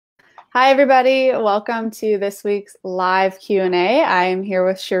Hi, everybody. Welcome to this week's live Q&A. I am here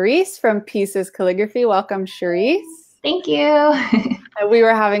with Sharisse from Pieces Calligraphy. Welcome, Sharisse. Thank you. We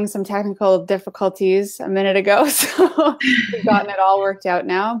were having some technical difficulties a minute ago, so we've gotten it all worked out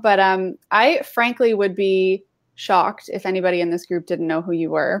now. But I frankly would be shocked if anybody in this group didn't know who you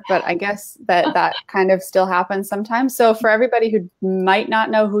were, but I guess that kind of still happens sometimes. So for everybody who might not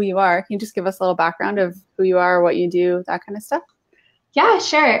know who you are, can you just give us a little background of who you are, what you do, that kind of stuff? Yeah,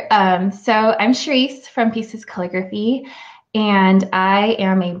 sure. So I'm Sharisse from Pieces Calligraphy, and I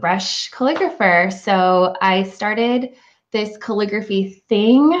am a brush calligrapher. So I started this calligraphy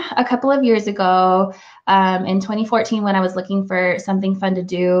thing a couple of years ago in 2014 when I was looking for something fun to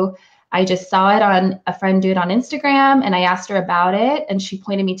do. I just saw it on a friend do it on Instagram, and I asked her about it, and she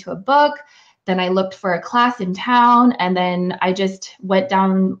pointed me to a book. Then I looked for a class in town, and then I just went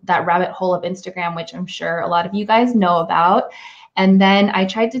down that rabbit hole of Instagram, which I'm sure a lot of you guys know about. And then I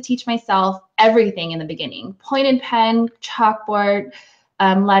tried to teach myself everything in the beginning: pointed pen, chalkboard,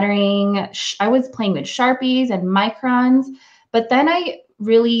 lettering. I was playing with Sharpies and microns, but then I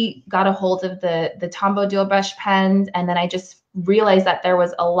really got a hold of the Tombow dual brush pens, and then I just realized that there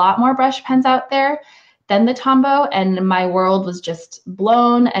was a lot more brush pens out there than the Tombow, and my world was just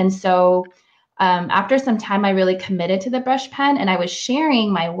blown. And so after some time, I really committed to the brush pen, and I was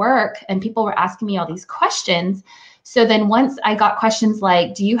sharing my work, and people were asking me all these questions. So then once I got questions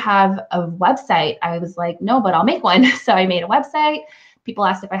like, do you have a website? I was like, no, but I'll make one. So I made a website. People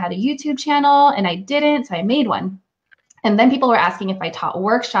asked if I had a YouTube channel, and I didn't, so I made one. And then people were asking if I taught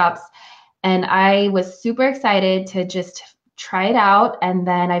workshops, and I was super excited to just try it out. And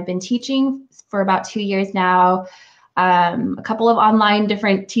then I've been teaching for about 2 years now, a couple of online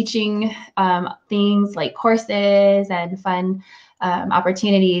different teaching things like courses and fun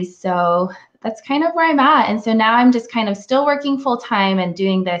opportunities. So that's kind of where I'm at. And so now I'm just kind of still working full time and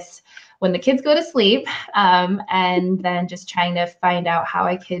doing this when the kids go to sleep, and then just trying to find out how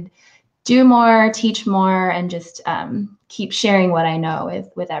I could do more, teach more, and just keep sharing what I know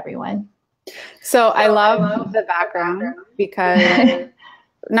with everyone. So I love the background because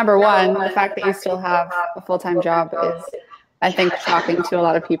number one, the fact that you still have a full-time job is, I think, shocking to a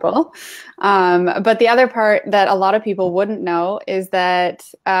lot of people. But the other part that a lot of people wouldn't know is that,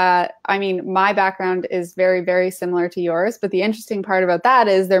 I mean, my background is very, very similar to yours. But the interesting part about that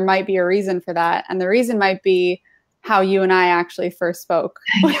is there might be a reason for that. And the reason might be how you and I actually first spoke,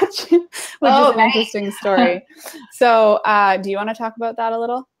 which is an interesting story. So do you want to talk about that a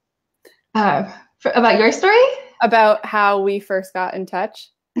little? About your story? About how we first got in touch?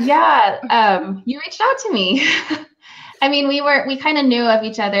 Yeah, you reached out to me. I mean, we kind of knew of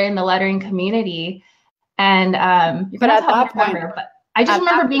each other in the lettering community, and but at that point, but I just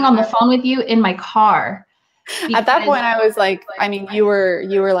remember being on the phone with you in my car. At that point, I was like, I mean, you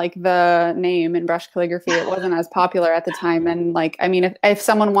were like the name in brush calligraphy. It wasn't as popular at the time, and like, I mean, if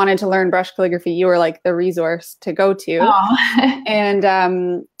someone wanted to learn brush calligraphy, you were like the resource to go to.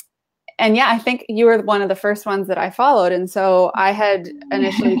 And yeah, I think you were one of the first ones that I followed. And so I had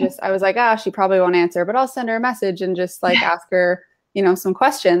initially I was like, she probably won't answer, but I'll send her a message and just like ask her, some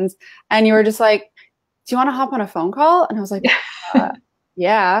questions. And you were just like, do you want to hop on a phone call? And I was like,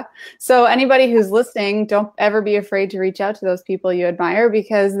 yeah. So anybody who's listening, don't ever be afraid to reach out to those people you admire,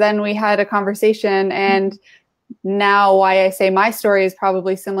 because then we had a conversation. And now why I say my story is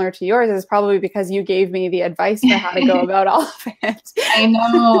probably similar to yours is probably because you gave me the advice for how to go about all of it. I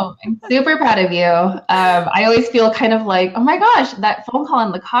know. I'm super proud of you. I always feel kind of like, oh my gosh, that phone call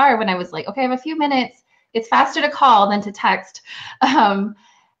in the car when I was like, okay, I have a few minutes. It's faster to call than to text. And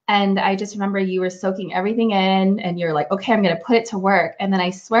I just remember you were soaking everything in, and you're like, okay, I'm going to put it to work. And then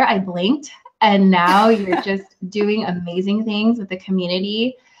I swear I blinked, and now you're just doing amazing things with the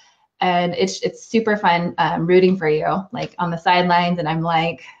community. And it's super fun rooting for you, like on the sidelines. And I'm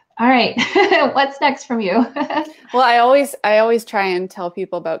like, all right, what's next from you? Well, I always try and tell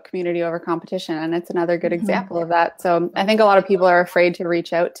people about community over competition, and it's another good example of that. So I think a lot of people are afraid to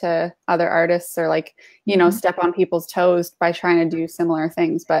reach out to other artists or like, step on people's toes by trying to do similar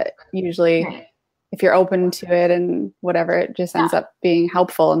things. But usually if you're open to it and whatever, it just ends up being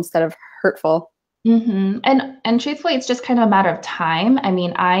helpful instead of hurtful. And truthfully, it's just kind of a matter of time. I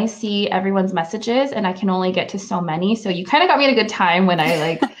mean, I see everyone's messages and I can only get to so many. So you kind of got me at a good time when I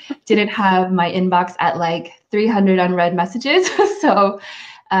like didn't have my inbox at like 300 unread messages. So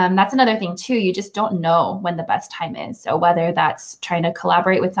that's another thing too. You just don't know when the best time is. So whether that's trying to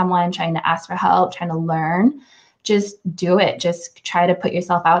collaborate with someone, trying to ask for help, trying to learn, just do it. Just try to put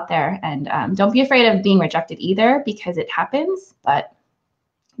yourself out there, and don't be afraid of being rejected either, because it happens, but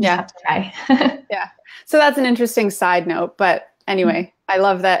you have to try. Yeah. So that's an interesting side note. But anyway, I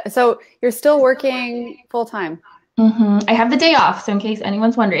love that. So you're still working full time? I have the day off. So in case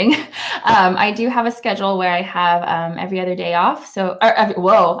anyone's wondering, I do have a schedule where I have every other day off. So,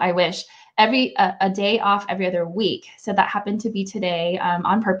 I wish a day off every other week. So that happened to be today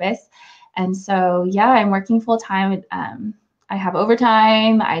on purpose. And so, yeah, I'm working full time. I have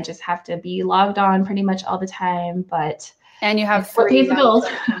overtime. I just have to be logged on pretty much all the time. And you have what pays the bills.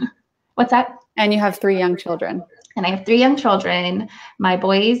 What's that? And you have 3 young children. And I have 3 young children. My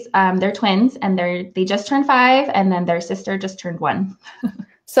boys, they're twins, and they just turned 5, and then their sister just turned 1.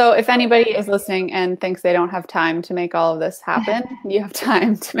 So if anybody is listening and thinks they don't have time to make all of this happen, you have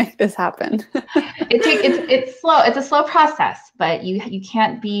time to make this happen. It's slow. It's a slow process, but you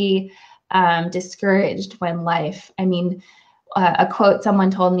can't be discouraged when life. I mean, a quote someone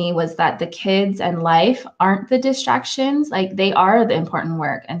told me was that the kids and life aren't the distractions, like they are the important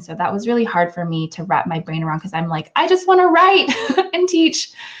work. And so that was really hard for me to wrap my brain around, because I'm like, I just want to write and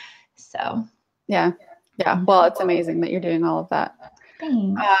teach. So yeah. Well, it's amazing that you're doing all of that.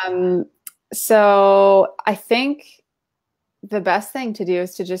 Thanks. So I think the best thing to do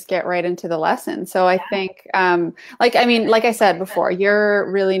is to just get right into the lesson. So I think, like I said before,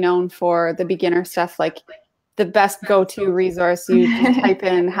 you're really known for the beginner stuff, like the best go-to resource. You just type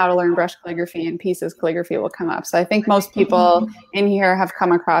in how to learn brush calligraphy and Pieces Calligraphy will come up. So I think most people in here have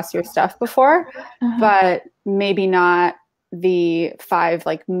come across your stuff before, but maybe not the 5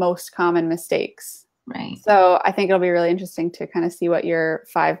 like most common mistakes. Right. So I think it'll be really interesting to kind of see what your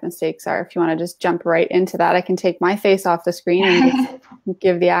 5 mistakes are. If you want to just jump right into that, I can take my face off the screen and just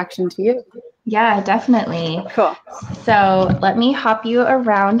give the action to you. Yeah, definitely. Cool. So let me hop you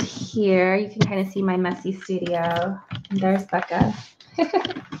around here. You can kind of see my messy studio. And there's Becca.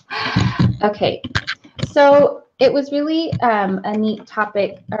 Okay. So it was really a neat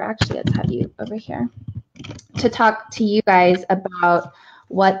topic, or actually let's have you over here, to talk to you guys about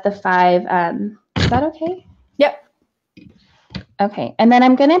what the 5, is that okay? Yep. Okay. And then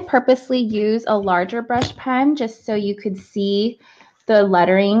I'm going to purposely use a larger brush pen just so you could see the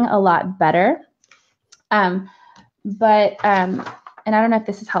lettering a lot better. And I don't know if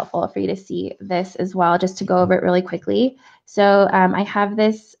this is helpful for you to see this as well, just to go over it really quickly. So I have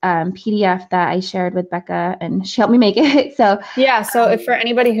this PDF that I shared with Becca, and she helped me make it. So yeah. So if for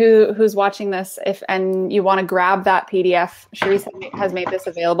anybody who's watching this, and you want to grab that PDF, Sharisse has made this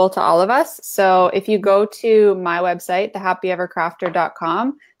available to all of us. So if you go to my website,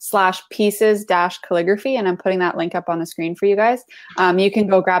 thehappyevercrafter.com/pieces-calligraphy, and I'm putting that link up on the screen for you guys. You can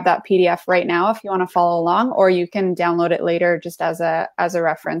go grab that PDF right now if you want to follow along, or you can download it later just as a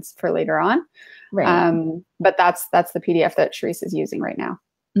reference for later on. Right. But that's the PDF that Sharisse is using right now.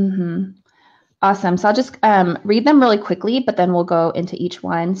 Mm-hmm. Awesome. So I'll just read them really quickly, but then we'll go into each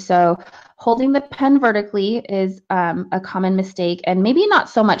one. So holding the pen vertically is a common mistake, and maybe not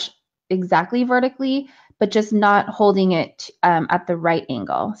so much exactly vertically, but just not holding it at the right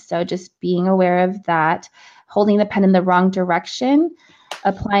angle. So just being aware of that. Holding the pen in the wrong direction,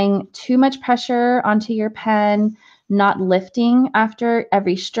 applying too much pressure onto your pen, not lifting after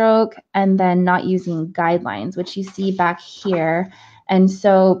every stroke, and then not using guidelines, which you see back here. And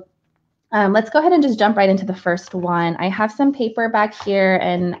so let's go ahead and just jump right into the first one. I have some paper back here,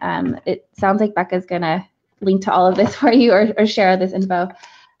 and it sounds like Becca's going to link to all of this for you, or share this info.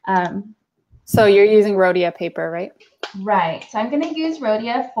 So you're using Rhodia paper, right? Right. So I'm going to use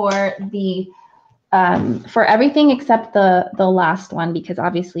Rhodia for the for everything except the last one, because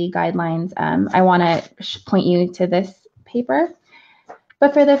obviously guidelines, I want to point you to this paper.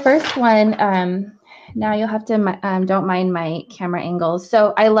 But for the first one, now you'll have to, don't mind my camera angles.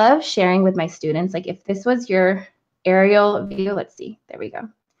 So I love sharing with my students, like if this was your aerial view, let's see, there we go.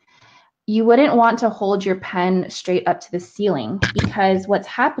 You wouldn't want to hold your pen straight up to the ceiling, because what's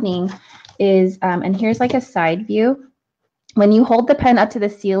happening is, and here's like a side view. When you hold the pen up to the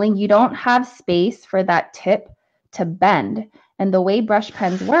ceiling, you don't have space for that tip to bend. And the way brush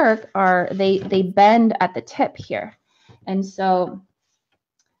pens work are they bend at the tip here. And so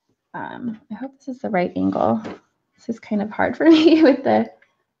I hope this is the right angle. This is kind of hard for me with the...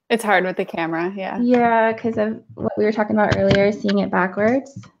 It's hard with the camera, yeah. Yeah, because of what we were talking about earlier, seeing it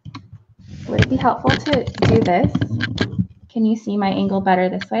backwards. Would it be helpful to do this? Can you see my angle better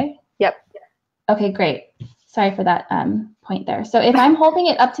this way? Yep. Okay, great. Sorry for that point there. So if I'm holding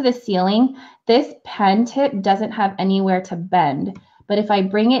it up to the ceiling, this pen tip doesn't have anywhere to bend. But if I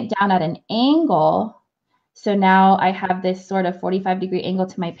bring it down at an angle, so now I have this sort of 45-degree angle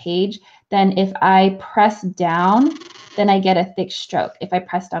to my page, then if I press down, then I get a thick stroke. If I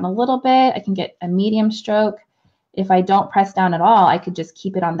press down a little bit, I can get a medium stroke. If I don't press down at all, I could just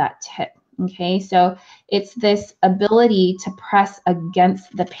keep it on that tip. Okay, so it's this ability to press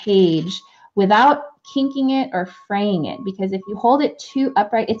against the page without kinking it or fraying it, because if you hold it too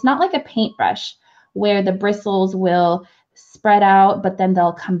upright, it's not like a paintbrush where the bristles will spread out, but then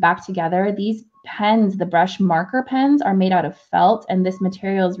they'll come back together. These pens, the brush marker pens, are made out of felt, and this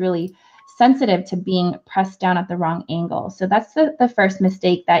material is really sensitive to being pressed down at the wrong angle. So that's the first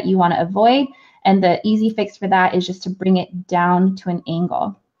mistake that you want to avoid. And the easy fix for that is just to bring it down to an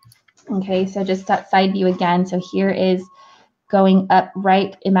angle. Okay, so just that side view again. So here is going up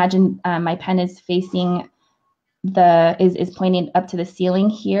right. Imagine my pen is facing is pointing up to the ceiling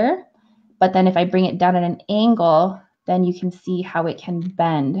here. But then if I bring it down at an angle, then you can see how it can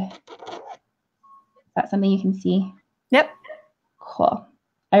bend. Is that something you can see? Yep. Cool.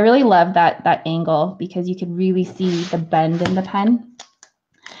 I really love that angle because you can really see the bend in the pen.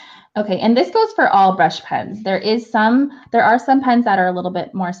 Okay, and this goes for all brush pens. There are some pens that are a little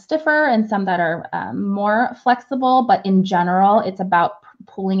bit more stiffer and some that are more flexible, but in general, it's about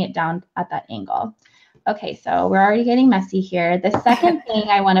pulling it down at that angle. Okay, so we're already getting messy here. The second thing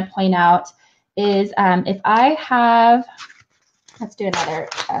I want to point out is if I have, let's do another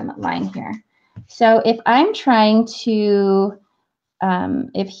line here. So if I'm trying to,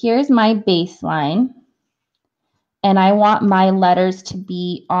 if here's my baseline, and I want my letters to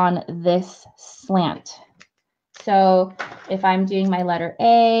be on this slant. So if I'm doing my letter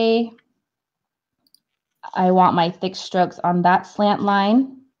A, I want my thick strokes on that slant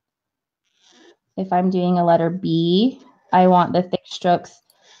line. If I'm doing a letter B, I want the thick strokes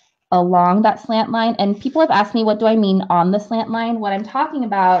along that slant line. And people have asked me, what do I mean on the slant line? What I'm talking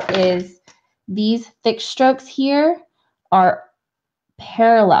about is these thick strokes here are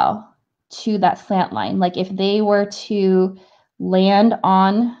parallel to that slant line. Like if they were to land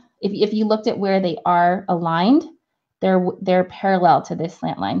on, if you looked at where they are aligned, they're parallel to this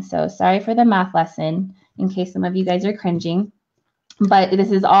slant line. So sorry for the math lesson in case some of you guys are cringing, but this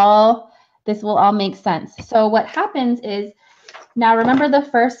will all make sense. So what happens is, now remember the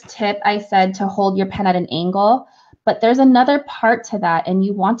first tip I said to hold your pen at an angle, but there's another part to that, and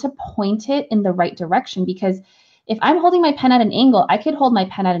you want to point it in the right direction, because if I'm holding my pen at an angle, I could hold my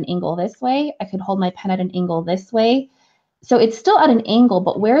pen at an angle this way. I could hold my pen at an angle this way. So it's still at an angle,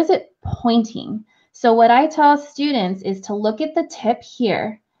 but where is it pointing? So what I tell students is to look at the tip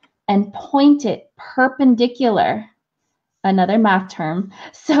here and point it perpendicular. Another math term.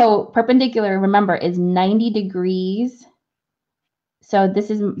 So perpendicular, remember, is 90 degrees. So this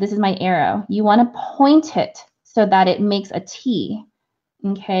is my arrow. You want to point it so that it makes a T.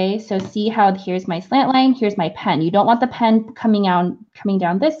 Okay, so see how here's my slant line, here's my pen. You don't want the pen coming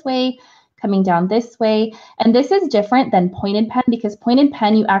down this way, coming down this way. And this is different than pointed pen, because pointed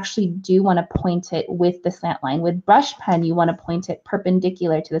pen, you actually do want to point it with the slant line. With brush pen, you want to point it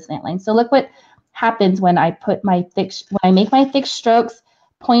perpendicular to the slant line. So look what happens when I make my thick strokes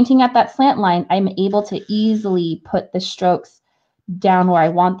pointing at that slant line. I'm able to easily put the strokes down where I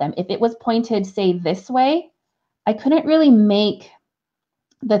want them. If it was pointed, say, this way, I couldn't really make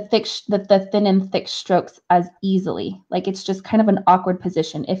the thin and thick strokes as easily. Like, it's just kind of an awkward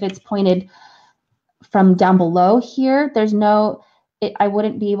position. If it's pointed from down below here, I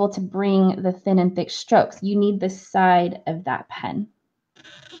wouldn't be able to bring the thin and thick strokes. You need the side of that pen.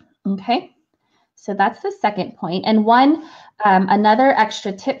 Okay, so that's the second point. And another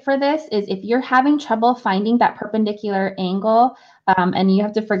extra tip for this is if you're having trouble finding that perpendicular angle, and you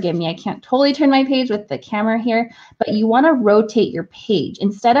have to forgive me, I can't totally turn my page with the camera here, but you want to rotate your page.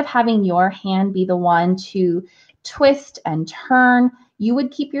 Instead of having your hand be the one to twist and turn, you would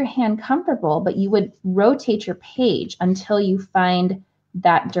keep your hand comfortable, but you would rotate your page until you find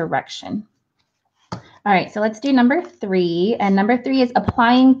that direction. All right, so let's do number 3. And number 3 is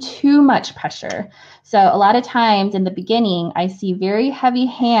applying too much pressure. So a lot of times in the beginning, I see very heavy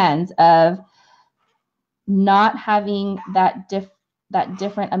hands of not having that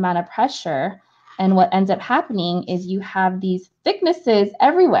different amount of pressure. And what ends up happening is you have these thicknesses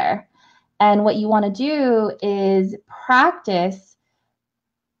everywhere. And what you want to do is practice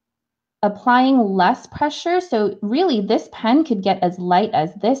applying less pressure. So really, this pen could get as light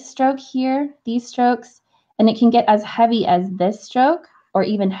as this stroke here, these strokes, and it can get as heavy as this stroke or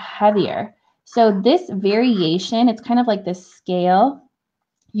even heavier. So this variation, it's kind of like this scale.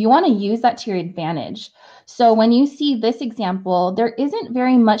 You want to use that to your advantage. So when you see this example, there isn't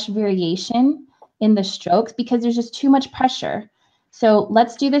very much variation in the strokes because there's just too much pressure. So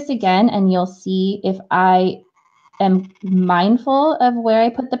let's do this again, and you'll see if I am mindful of where I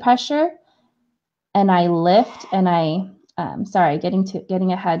put the pressure, and I lift and I sorry,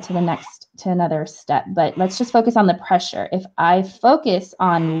 getting ahead to another step, but let's just focus on the pressure. If I focus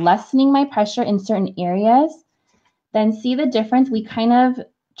on lessening my pressure in certain areas, then see the difference? We kind of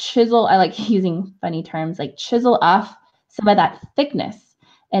chisel, I like using funny terms, like chisel off some of that thickness.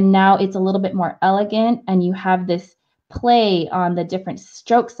 And now it's a little bit more elegant and you have this play on the different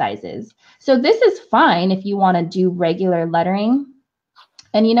stroke sizes. So this is fine if you want to do regular lettering.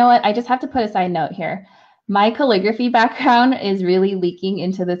 And you know what? I just have to put a side note here. My calligraphy background is really leaking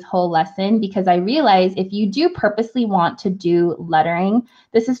into this whole lesson because I realize if you do purposely want to do lettering,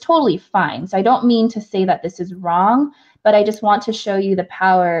 this is totally fine. So I don't mean to say that this is wrong, but I just want to show you the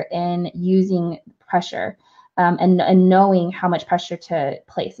power in using pressure and knowing how much pressure to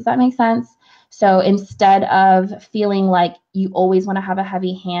place. Does that make sense? So instead of feeling like you always want to have a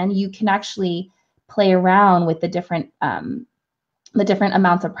heavy hand, you can actually play around with the different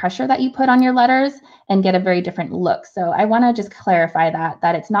amounts of pressure that you put on your letters and get a very different look. So I want to just clarify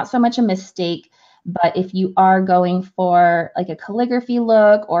that it's not so much a mistake, but if you are going for like a calligraphy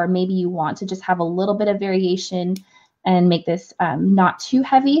look, or maybe you want to just have a little bit of variation and make this not too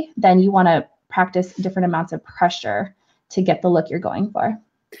heavy, then you want to practice different amounts of pressure to get the look you're going for.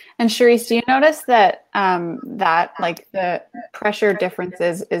 And Sharisse, do you notice that that like the pressure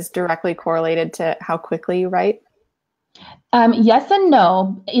differences is directly correlated to how quickly you write? Yes and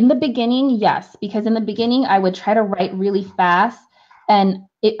no. In the beginning, yes, because in the beginning I would try to write really fast and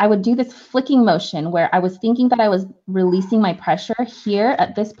I would do this flicking motion where I was thinking that I was releasing my pressure here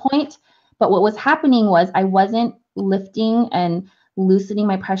at this point, but what was happening was I wasn't lifting and loosening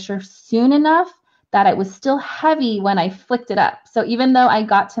my pressure soon enough that it was still heavy when I flicked it up. So even though I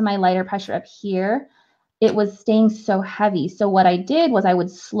got to my lighter pressure up here, it was staying so heavy. So what I did was I would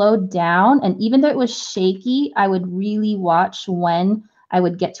slow down, and even though it was shaky, I would really watch when I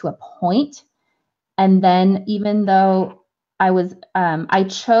would get to a point. And then even though I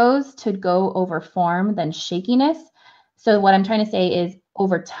chose to go over form than shakiness. So what I'm trying to say is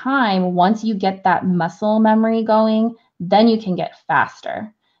over time, once you get that muscle memory going, then you can get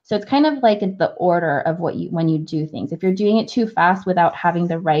faster. So it's kind of like the order of when you do things. If you're doing it too fast without having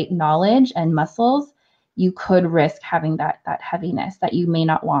the right knowledge and muscles, you could risk having that heaviness that you may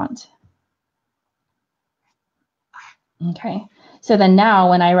not want. Okay, so then now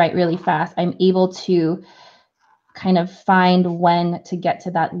when I write really fast, I'm able to kind of find when to get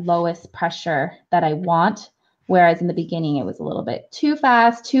to that lowest pressure that I want. Whereas in the beginning, it was a little bit too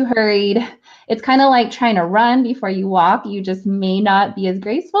fast, too hurried. It's kind of like trying to run before you walk. You just may not be as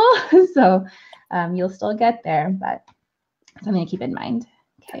graceful. So you'll still get there, but something to keep in mind.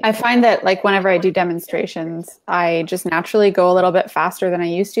 Okay. I find that like whenever I do demonstrations, I just naturally go a little bit faster than I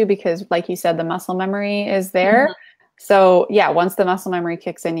used to because like you said, the muscle memory is there. Mm-hmm. So yeah, once the muscle memory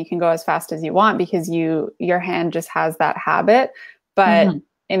kicks in, you can go as fast as you want because your hand just has that habit. But mm-hmm.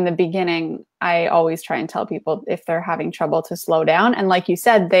 in the beginning, I always try and tell people if they're having trouble to slow down. And like you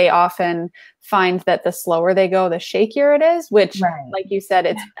said, they often find that the slower they go, the shakier it is, which right. like you said,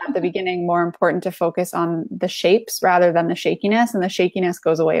 it's at the beginning more important to focus on the shapes rather than the shakiness, and the shakiness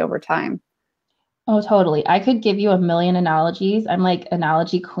goes away over time. Oh, totally. I could give you a million analogies. I'm like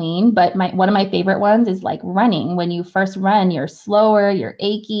analogy queen, but one of my favorite ones is like running. When you first run, you're slower, you're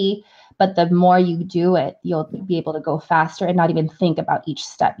achy, but the more you do it, you'll be able to go faster and not even think about each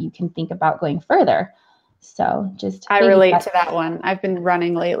step. You can think about going further. So just I relate to that one. I've been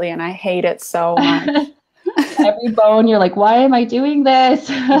running lately and I hate it so much. Every bone, you're like, why am I doing this?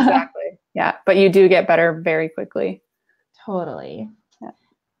 Exactly. Yeah. But you do get better very quickly. Totally.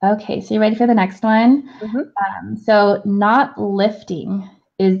 Okay, so you ready for the next one? Mm-hmm. So not lifting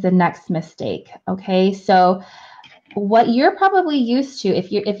is the next mistake. Okay, so what you're probably used to,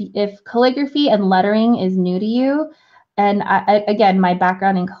 if calligraphy and lettering is new to you, and again, my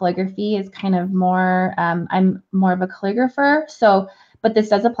background in calligraphy is kind of more, I'm more of a calligrapher. So, but this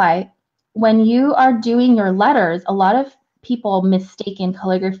does apply. When you are doing your letters, a lot of people mistaken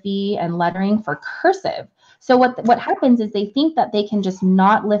calligraphy and lettering for cursive. So what happens is they think that they can just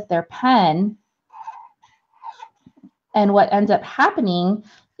not lift their pen. And what ends up happening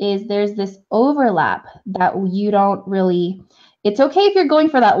is there's this overlap that you don't really, it's okay if you're going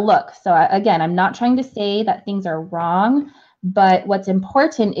for that look. So again, I'm not trying to say that things are wrong, but what's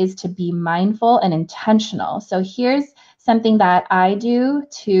important is to be mindful and intentional. So here's something that I do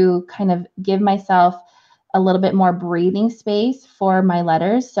to kind of give myself a little bit more breathing space for my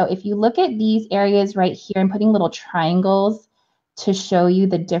letters. So if you look at these areas right here, I'm putting little triangles to show you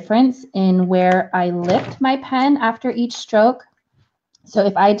the difference in where I lift my pen after each stroke. So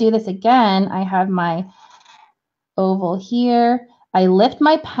if I do this again, I have my oval here. I lift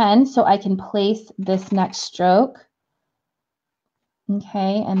my pen so I can place this next stroke.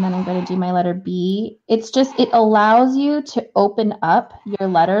 Okay, and then I'm going to do my letter B. It's just, it allows you to open up your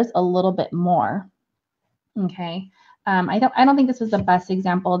letters a little bit more. Okay, I don't think this was the best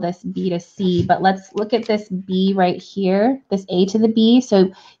example, this B to C, but let's look at this B right here, this A to the B. So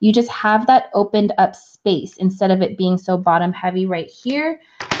you just have that opened up space instead of it being so bottom heavy right here.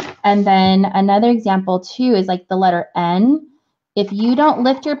 And then another example too is like the letter N. If you don't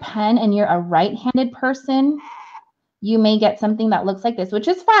lift your pen and you're a right-handed person, you may get something that looks like this, which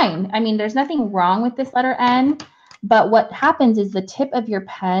is fine. I mean, there's nothing wrong with this letter N, but what happens is the tip of your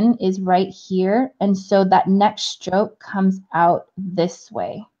pen is right here, and so that next stroke comes out this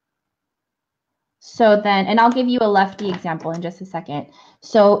way. So then, and I'll give you a lefty example in just a second.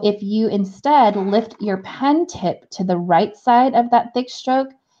 So if you instead lift your pen tip to the right side of that thick stroke,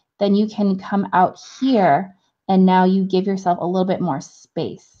 then you can come out here, and now you give yourself a little bit more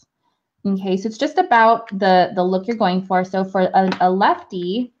space. Okay, so it's just about the look you're going for. So for a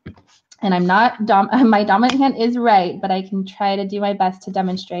lefty, and I'm not, my dominant hand is right, but I can try to do my best to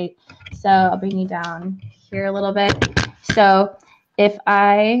demonstrate. So I'll bring you down here a little bit. So if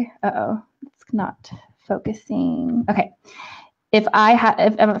I, it's not focusing. Okay, if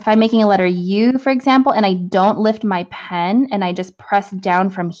I'm making a letter U, for example, and I don't lift my pen and I just press down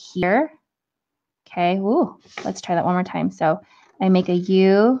from here. Okay, ooh, let's try that one more time. So I make a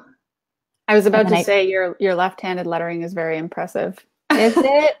U. I was about to say your left-handed lettering is very impressive. Is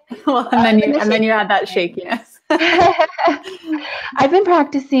it? Well, and then you had that shakiness. I've been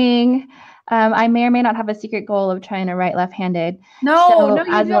practicing. I may or may not have a secret goal of trying to write left-handed. No,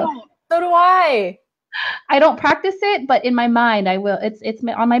 you don't. So do I. I don't practice it, but in my mind, I will. It's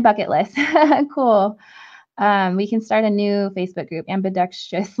on my bucket list. Cool. We can start a new Facebook group,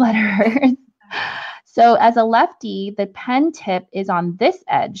 ambidextrous letterers. So as a lefty, the pen tip is on this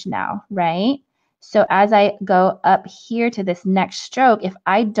edge now, right? So as I go up here to this next stroke, if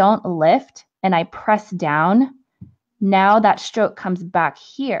I don't lift and I press down, now that stroke comes back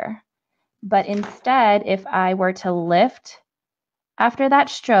here. But instead, if I were to lift after that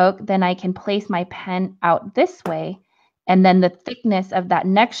stroke, then I can place my pen out this way, and then the thickness of that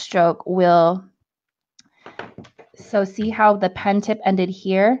next stroke will, so see how the pen tip ended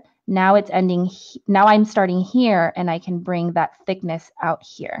here? Now it's ending, now I'm starting here, and I can bring that thickness out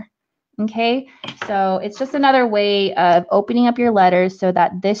here. Okay, so it's just another way of opening up your letters so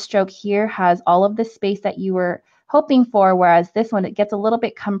that this stroke here has all of the space that you were hoping for, whereas this one, it gets a little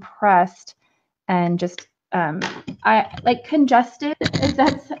bit compressed and just, I like congested, if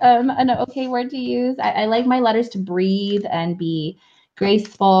that's an okay word to use. I like my letters to breathe and be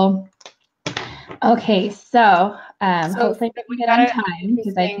graceful. Okay, so hopefully we get on time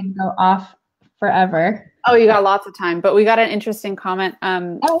because I can go off forever. Oh, you got lots of time, but we got an interesting comment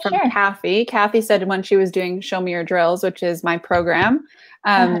from sure. Kathy. Kathy said when she was doing Show Me Your Drills, which is my program,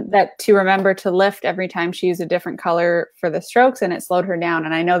 that to remember to lift every time she used a different color for the strokes, and it slowed her down.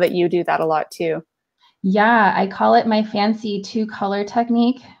 And I know that you do that a lot too. Yeah, I call it my fancy 2-color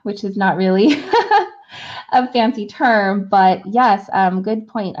technique, which is not really a fancy term, but yes, good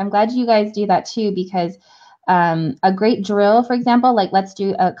point. I'm glad you guys do that too, because a great drill, for example, like let's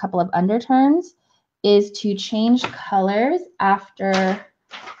do a couple of underturns, is to change colors after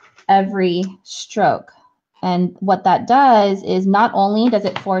every stroke. And what that does is not only does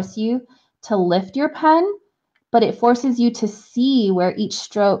it force you to lift your pen, but it forces you to see where each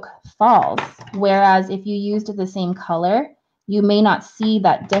stroke falls. Whereas if you used the same color, you may not see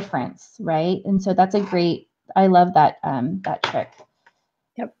that difference, right? And so that's a great, I love that, that trick.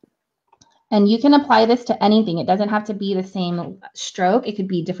 Yep. And you can apply this to anything. It doesn't have to be the same stroke. It could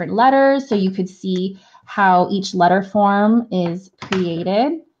be different letters. So you could see how each letter form is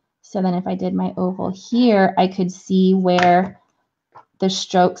created. So then if I did my oval here, I could see where the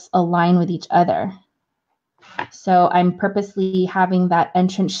strokes align with each other. So I'm purposely having that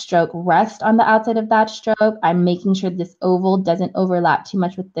entrance stroke rest on the outside of that stroke. I'm making sure this oval doesn't overlap too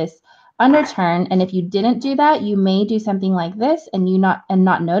much with this underturn. And if you didn't do that, you may do something like this and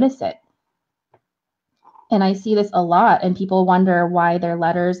not notice it. And I see this a lot, and people wonder why their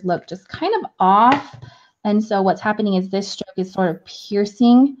letters look just kind of off. And so what's happening is this stroke is sort of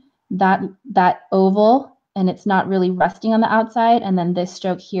piercing that oval, and it's not really resting on the outside. And then this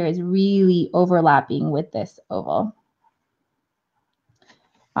stroke here is really overlapping with this oval.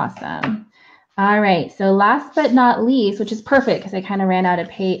 Awesome. All right, so last but not least, which is perfect because I kind of ran out of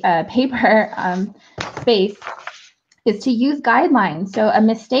paper space, is to use guidelines. So a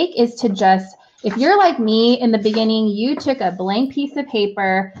mistake is to just, if you're like me in the beginning, you took a blank piece of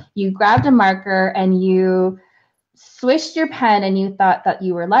paper, you grabbed a marker, and you swished your pen and you thought that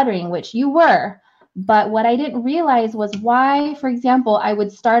you were lettering, which you were. But what I didn't realize was why, for example, I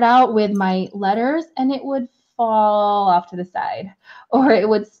would start out with my letters and it would fall off to the side, or it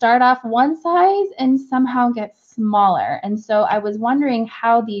would start off one size and somehow get smaller. And so I was wondering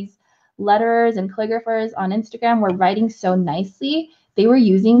how these letters and calligraphers on Instagram were writing so nicely. They were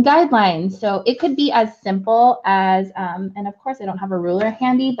using guidelines. So it could be as simple as, and of course I don't have a ruler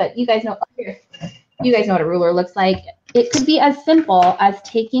handy, but you guys know what a ruler looks like. It could be as simple as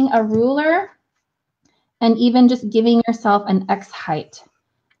taking a ruler and even just giving yourself an X height,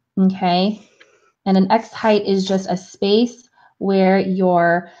 okay? And an X height is just a space where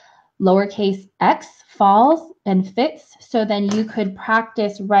your lowercase x falls and fits. So then you could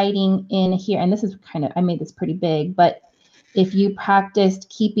practice writing in here. And this is kind of, I made this pretty big, but if you practiced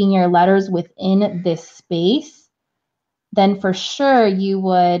keeping your letters within this space, then for sure you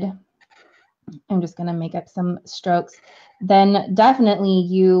would, I'm just gonna make up some strokes, then definitely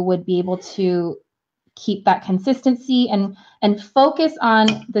you would be able to keep that consistency and focus on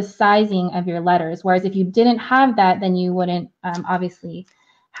the sizing of your letters. Whereas if you didn't have that, then you wouldn't obviously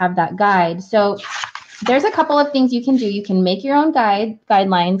have that guide. So there's a couple of things you can do. You can make your own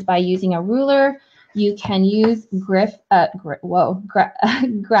guidelines by using a ruler. You can use graph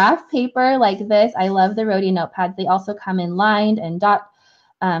paper like this. I love the Rhodia notepads. They also come in lined and dot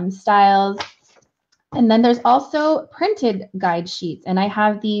styles. And then there's also printed guide sheets. And I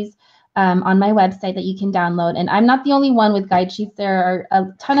have these on my website that you can download. And I'm not the only one with guide sheets. There are a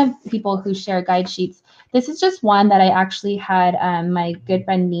ton of people who share guide sheets. This is just one that I actually had my good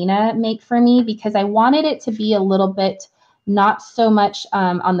friend Nina make for me because I wanted it to be a little bit not so much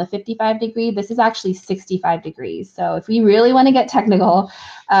on the 55 degree. This is actually 65 degrees. So if we really want to get technical,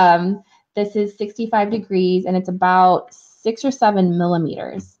 this is 65 degrees and it's about 6 or 7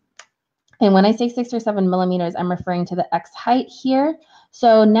 millimeters. And when I say 6 or 7 millimeters, I'm referring to the X height here.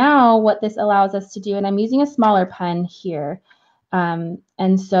 So now what this allows us to do, and I'm using a smaller pen here.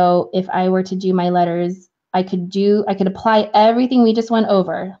 And so if I were to do my letters, I could apply everything we just went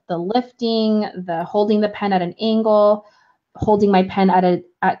over, the lifting, the holding the pen at an angle, holding my pen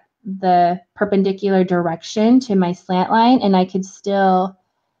at the perpendicular direction to my slant line, and I could still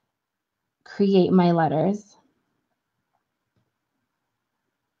create my letters.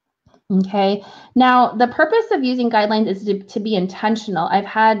 Okay, now the purpose of using guidelines is to be intentional. I've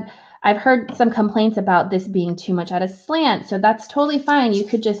heard some complaints about this being too much at a slant, so that's totally fine. You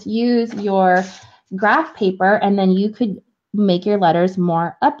could just use your graph paper and then you could make your letters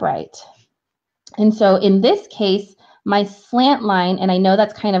more upright. And so in this case, my slant line, and I know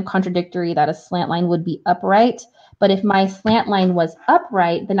that's kind of contradictory that a slant line would be upright, but if my slant line was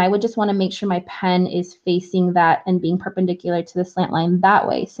upright, then I would just want to make sure my pen is facing that and being perpendicular to the slant line that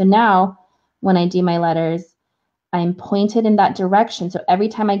way. So now when I do my letters, I'm pointed in that direction. So every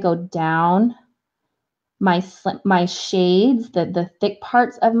time I go down, my shades, the thick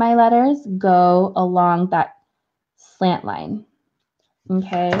parts of my letters go along that slant line.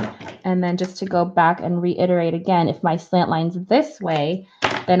 Okay, and then just to go back and reiterate again, if my slant line's this way,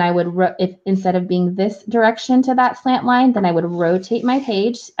 then I would, if instead of being this direction to that slant line, then I would rotate my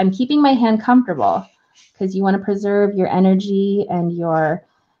page. I'm keeping my hand comfortable because you want to preserve your energy and your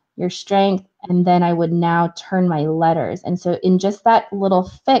strength. And then I would now turn my letters. And so in just that little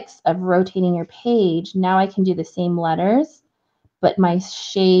fix of rotating your page, now I can do the same letters, but my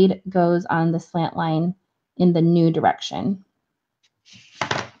shade goes on the slant line in the new direction.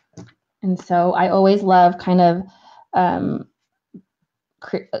 And so I always love kind of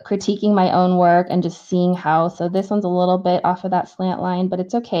critiquing my own work and just seeing how, so this one's a little bit off of that slant line, but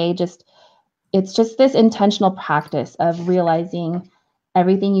it's okay. It's just this intentional practice of realizing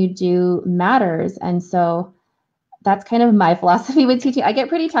everything you do matters. And so that's kind of my philosophy with teaching. I get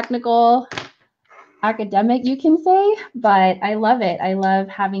pretty technical, academic, you can say, but I love it. I love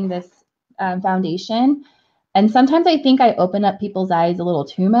having this foundation. And sometimes I think I open up people's eyes a little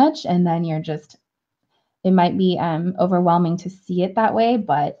too much, and then it might be overwhelming to see it that way,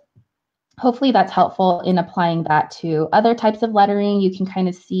 but hopefully that's helpful in applying that to other types of lettering. You can kind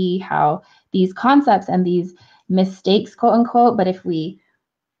of see how these concepts and these mistakes, quote unquote, but if we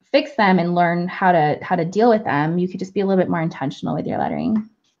fix them and learn how to deal with them, you could just be a little bit more intentional with your lettering.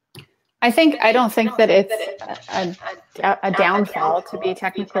 I don't think that it's a downfall to be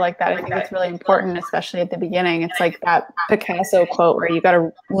technical like that. I think it's really important, especially at the beginning. It's like that Picasso quote where you got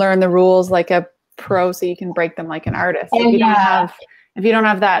to learn the rules like a pro so you can break them like an artist. If you don't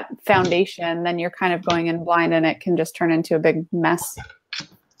have that foundation, then you're kind of going in blind and it can just turn into a big mess.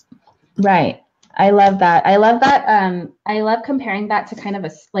 Right. I love that. I love that. I love comparing that to kind of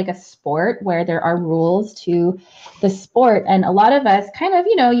a sport where there are rules to the sport. And a lot of us kind of,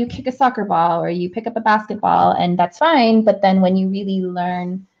 you kick a soccer ball or you pick up a basketball and that's fine. But then when you really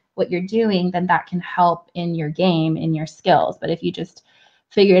learn what you're doing, then that can help in your game, in your skills. But if you just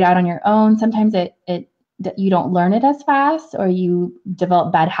figure it out on your own, sometimes that you don't learn it as fast, or you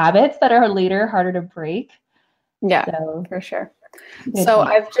develop bad habits that are later harder to break. Yeah, so, for sure. So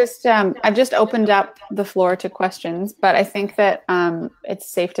I've just opened up the floor to questions, but I think that it's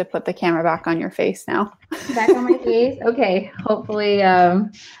safe to put the camera back on your face now. Back on my face? Okay. Hopefully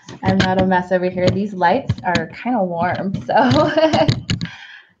I'm not a mess over here. These lights are kind of warm, so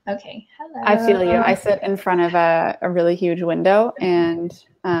okay. Hello. I feel you. I sit in front of a really huge window, and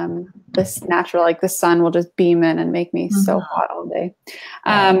this natural, like the sun will just beam in and make me so hot all day.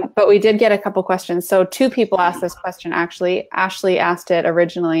 But we did get a couple questions. So 2 people asked this question, actually. Ashley asked it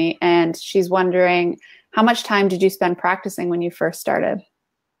originally, and she's wondering, how much time did you spend practicing when you first started?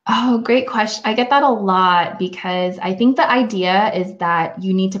 Oh, great question. I get that a lot because I think the idea is that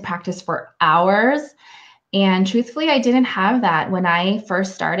you need to practice for hours. And truthfully, I didn't have that when I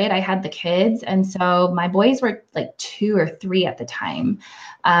first started. I had the kids, and so my boys were like 2 or 3 at the time.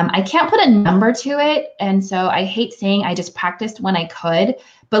 I can't put a number to it, and so I hate saying I just practiced when I could,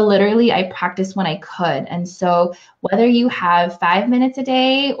 but literally I practiced when I could. And so whether you have 5 minutes a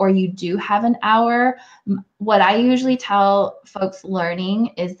day or you do have an hour, what I usually tell folks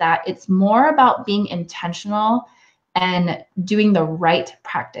learning is that it's more about being intentional and doing the right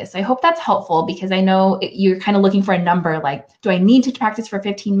practice. I hope that's helpful because I know you're kind of looking for a number, like, do I need to practice for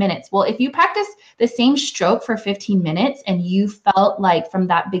 15 minutes? Well, if you practice the same stroke for 15 minutes and you felt like from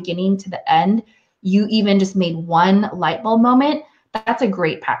that beginning to the end, you even just made one light bulb moment, that's a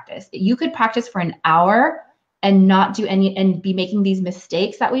great practice. You could practice for an hour and not do any, and be making these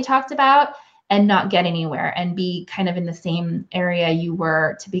mistakes that we talked about and not get anywhere and be kind of in the same area you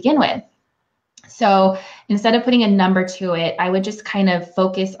were to begin with. So instead of putting a number to it, I would just kind of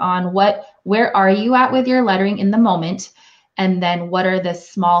focus on where are you at with your lettering in the moment? And then what are the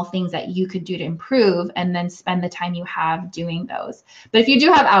small things that you could do to improve, and then spend the time you have doing those. But if you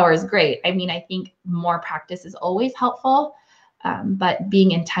do have hours, great. I mean, I think more practice is always helpful, but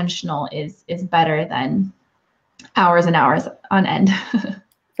being intentional is better than hours and hours on end.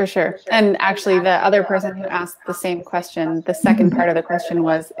 For sure. And actually, the other person who asked the same question, the second part of the question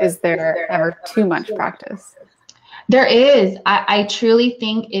was, is there ever too much practice? There is. I truly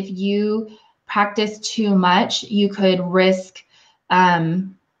think if you practice too much, you could risk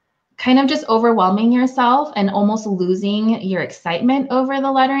kind of just overwhelming yourself and almost losing your excitement over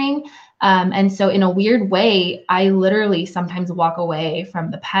the lettering. And so in a weird way, I literally sometimes walk away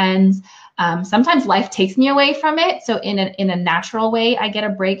from the pens. Sometimes life takes me away from it. So in a natural way, I get a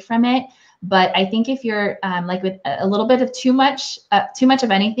break from it. But I think if you're like with a little bit of too much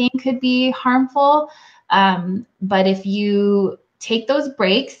of anything could be harmful. But if you take those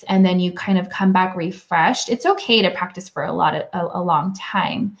breaks and then you kind of come back refreshed, it's okay to practice for a long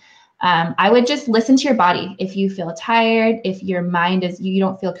time. I would just listen to your body. If you feel tired, if your mind you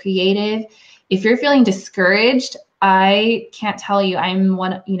don't feel creative, if you're feeling discouraged, I can't tell you, I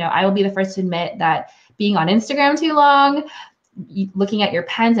will be the first to admit that being on Instagram too long, looking at your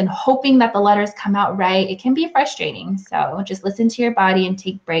pens and hoping that the letters come out right, it can be frustrating. So just listen to your body and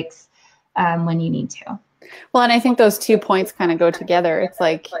take breaks when you need to. Well, and I think those 2 points kind of go together. It's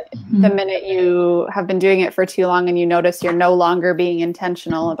like the minute you have been doing it for too long and you notice you're no longer being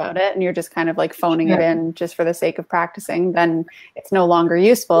intentional about it and you're just kind of like phoning it in just for the sake of practicing, then it's no longer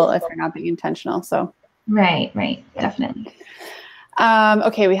useful if you're not being intentional. So Right, definitely.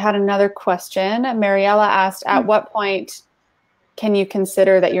 Okay, we had another question. Mariella asked, at what point can you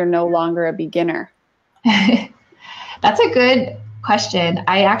consider that you're no longer a beginner? That's a good question.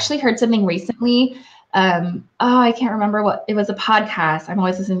 I actually heard something recently. I can't remember what it was. A podcast. I'm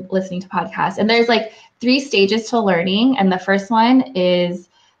always listening to podcasts, and there's like 3 stages to learning, and the first one is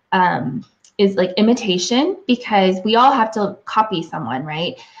like imitation, because we all have to copy someone,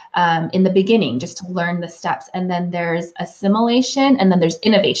 right? In the beginning, just to learn the steps. And then there's assimilation, and then there's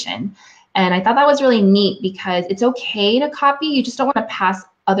innovation. And I thought that was really neat because it's okay to copy. You just don't want to pass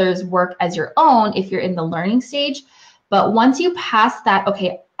others' work as your own if you're in the learning stage. But once you pass that,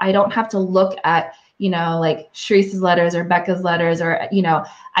 okay, I don't have to look at, like Sharisse's letters or Becca's letters, or,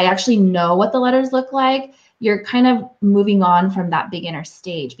 I actually know what the letters look like. You're kind of moving on from that beginner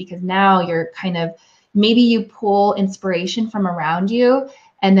stage, because now you're kind of, maybe you pull inspiration from around you,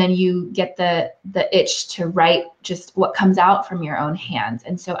 and then you get the itch to write just what comes out from your own hands.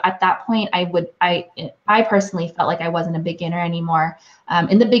 And so at that point, I personally felt like I wasn't a beginner anymore.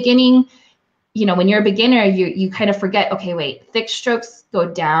 In the beginning, you know, when you're a beginner, you kind of forget, okay, wait, thick strokes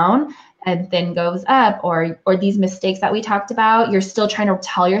go down and then goes up, or these mistakes that we talked about, you're still trying to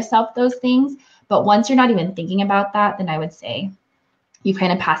tell yourself those things. But once you're not even thinking about that, then I would say you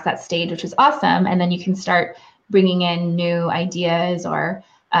kind of pass that stage, which is awesome. And then you can start bringing in new ideas, or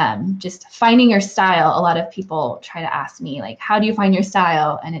just finding your style. A lot of people try to ask me, like, how do you find your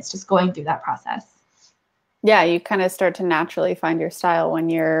style? And it's just going through that process. Yeah, you kind of start to naturally find your style when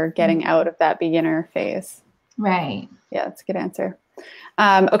you're getting out of that beginner phase. Right. Yeah, that's a good answer.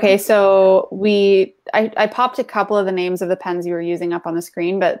 Okay, so I popped a couple of the names of the pens you were using up on the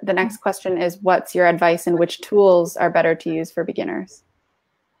screen, but the next question is, what's your advice and which tools are better to use for beginners?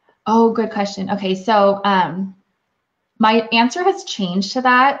 Oh, good question. Okay, so my answer has changed to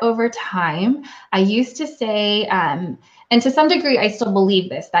that over time. I used to say, and to some degree, I still believe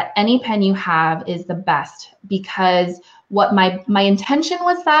this, that any pen you have is the best, because what my intention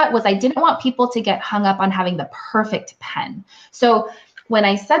was I didn't want people to get hung up on having the perfect pen. So when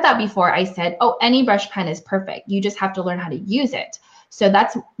I said that before, I said, oh, any brush pen is perfect. You just have to learn how to use it. So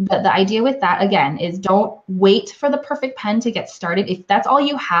that's the idea with that, again, is don't wait for the perfect pen to get started. If that's all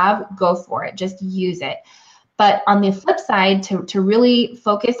you have, go for it. Just use it. But on the flip side, to really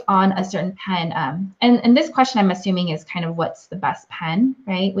focus on a certain pen, and this question I'm assuming is kind of what's the best pen,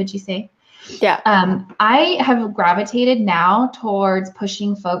 right? Would you say? Yeah. I have gravitated now towards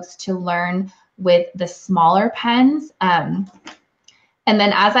pushing folks to learn with the smaller pens. And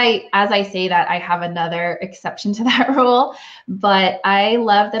then as I say that, I have another exception to that rule, but I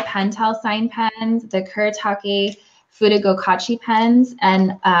love the Pentel sign pens, the Kuretake Futogokachi pens,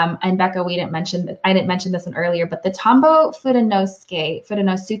 and Becca, I didn't mention this one earlier, but the Tombow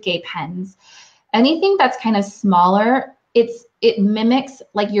Futonosuke pens. Anything that's kind of smaller, it mimics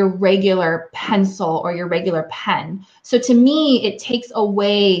like your regular pencil or your regular pen. So to me, it takes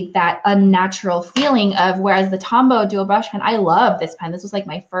away that unnatural feeling of, whereas the Tombow dual brush pen, I love this pen. This was like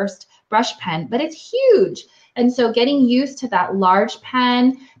my first brush pen, but it's huge. And so getting used to that large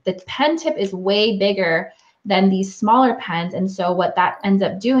pen, the pen tip is way bigger than these smaller pens. And so what that ends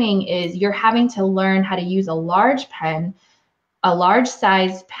up doing is you're having to learn how to use a large pen, a large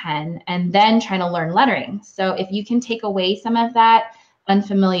size pen, and then trying to learn lettering. So if you can take away some of that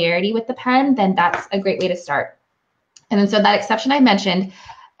unfamiliarity with the pen, then that's a great way to start. And then so that exception I mentioned,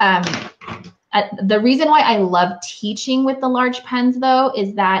 the reason why I love teaching with the large pens though,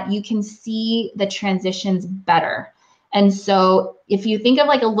 is that you can see the transitions better. And so if you think of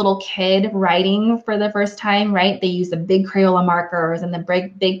like a little kid writing for the first time, right? They use the big Crayola markers and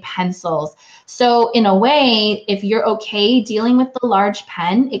the big pencils. So in a way, if you're okay dealing with the large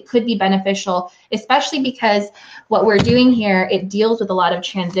pen, it could be beneficial, especially because what we're doing here, it deals with a lot of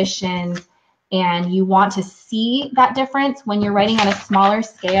transitions, and you want to see that difference. When you're writing on a smaller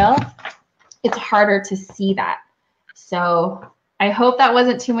scale, it's harder to see that. So I hope that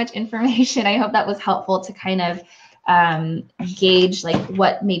wasn't too much information. I hope that was helpful to kind of gauge like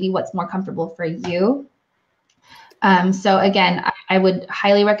what's more comfortable for you. So again, I would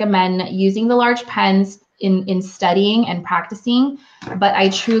highly recommend using the large pens in studying and practicing, but I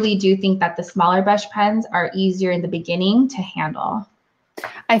truly do think that the smaller brush pens are easier in the beginning to handle.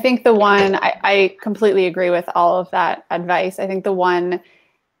 I think the one, I completely agree with all of that advice. I think the one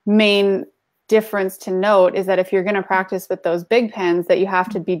main difference to note is that if you're going to practice with those big pens, that you have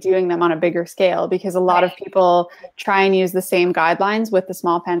to be doing them on a bigger scale, because a lot of people try and use the same guidelines with the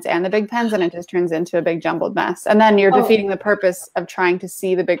small pens and the big pens, and it just turns into a big jumbled mess. And then you're defeating the purpose of trying to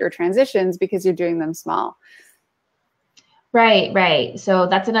see the bigger transitions because you're doing them small. Right, right. So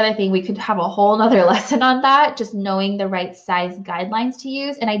that's another thing. We could have a whole nother lesson on that, just knowing the right size guidelines to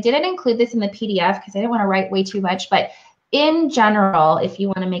use. And I didn't include this in the PDF because I didn't want to write way too much, but in general, if you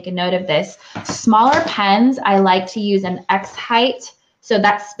want to make a note of this, smaller pens, I like to use an X height, so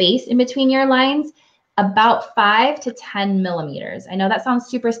that space in between your lines, about 5 to 10 millimeters. I know that sounds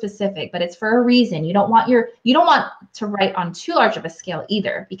super specific, but it's for a reason. You don't want to write on too large of a scale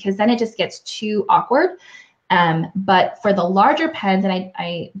either, because then it just gets too awkward. But for the larger pens, and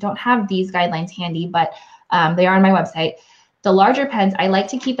I don't have these guidelines handy, but they are on my website. The larger pens, I like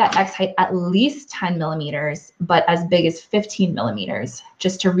to keep that X height at least 10 millimeters, but as big as 15 millimeters,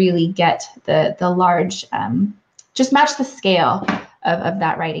 just to really get the large, just match the scale of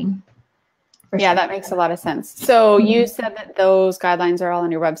that writing. Yeah, that makes a lot of sense. So you said that those guidelines are all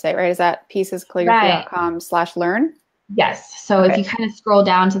on your website, right? Is that piecescalligraphy.com/learn? Yes. So if you kind of scroll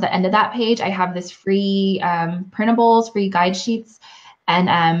down to the end of that page, I have this free printables, free guide sheets. And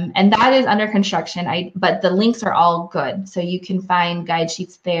that is under construction. But the links are all good. So you can find guide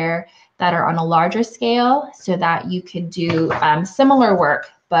sheets there that are on a larger scale, so that you could do similar work,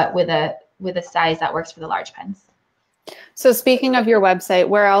 but with a with a size that works for the large pens. So speaking of your website,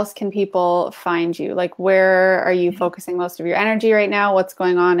 where else can people find you? Like, where are you focusing most of your energy right now? What's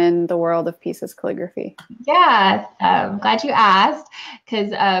going on in the world of Pieces Calligraphy? Yeah, I'm glad you asked, because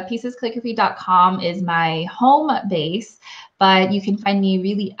piecescalligraphy.com is my home base, but you can find me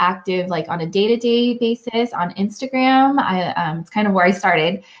really active, like on a day-to-day basis on Instagram. It's kind of where I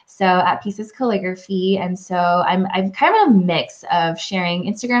started. So at Pieces Calligraphy, and so I'm kind of a mix of sharing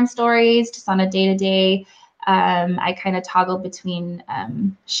Instagram stories just on a day-to-day. I kind of toggle between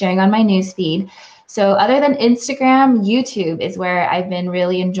sharing on my newsfeed. So other than Instagram, YouTube is where I've been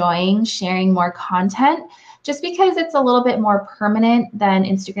really enjoying sharing more content, just because it's a little bit more permanent than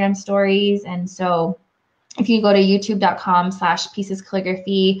Instagram stories. And so if you go to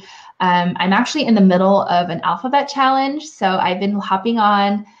youtube.com/piecescalligraphy, I'm actually in the middle of an alphabet challenge. So I've been hopping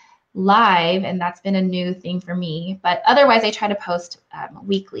on live, and that's been a new thing for me. But otherwise, I try to post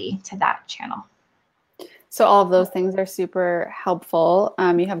weekly to that channel. So all of those things are super helpful.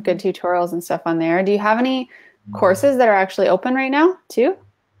 You have good tutorials and stuff on there. Do you have any courses that are actually open right now too?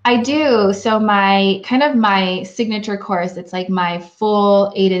 I do. So my signature course, it's like my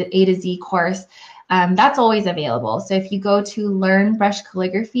full A to Z course. That's always available. So if you go to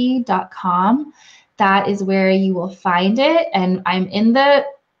learnbrushcalligraphy.com, that is where you will find it. And I'm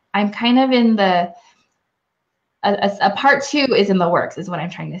kind of in the a part 2 is in the works, is what I'm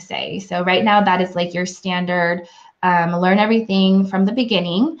trying to say. So right now, that is like your standard, learn everything from the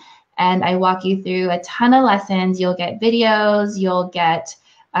beginning. And I walk you through a ton of lessons. You'll get videos, you'll get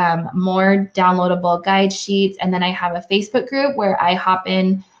more downloadable guide sheets. And then I have a Facebook group where I hop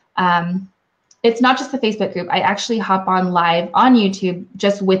in. It's not just the Facebook group. I actually hop on live on YouTube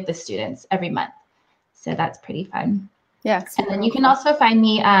just with the students every month. So that's pretty fun. Yes. And then you can also find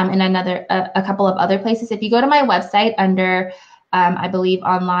me in a couple of other places. If you go to my website under, I believe,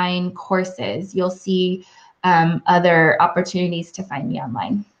 online courses, you'll see other opportunities to find me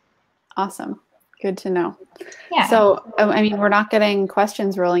online. Awesome. Good to know. Yeah. So, I mean, we're not getting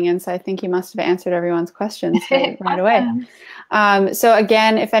questions rolling in, so I think you must have answered everyone's questions right away. So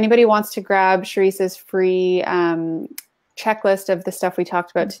again, if anybody wants to grab Sharisse's free checklist of the stuff we talked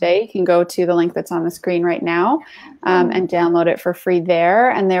about today, you can go to the link that's on the screen right now and download it for free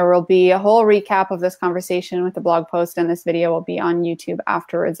there. And there will be a whole recap of this conversation with the blog post, and this video will be on YouTube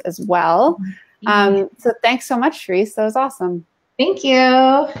afterwards as well. So thanks so much, Sharisse. That was awesome. Thank you.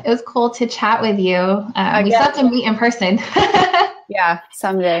 It was cool to chat with you. We still have to meet in person. Yeah,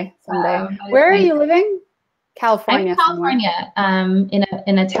 someday. Where are you living? California. I'm in California,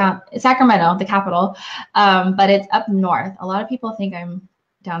 in a town, Sacramento, the capital, but it's up north. A lot of people think I'm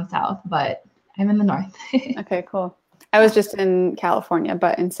down south, but I'm in the north. Okay, cool. I was just in California,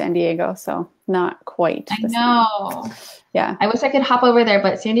 but in San Diego, so not quite the same. I know. Yeah. I wish I could hop over there,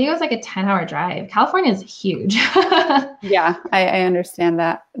 but San Diego is like a 10-hour drive. California is huge. Yeah, I understand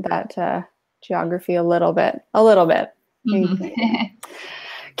that geography a little bit. Mm-hmm.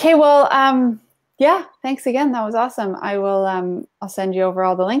 Okay, well, yeah, thanks again. That was awesome. I will, I'll send you over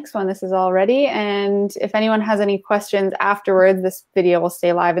all the links when this is all ready. And if anyone has any questions afterwards, this video will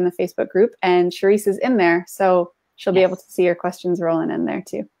stay live in the Facebook group, and Sharisse is in there, so she'll be able to see your questions rolling in there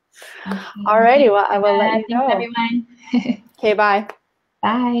too. All righty, well, I will let you go. Thanks, everyone. Okay, bye.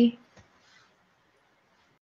 Bye.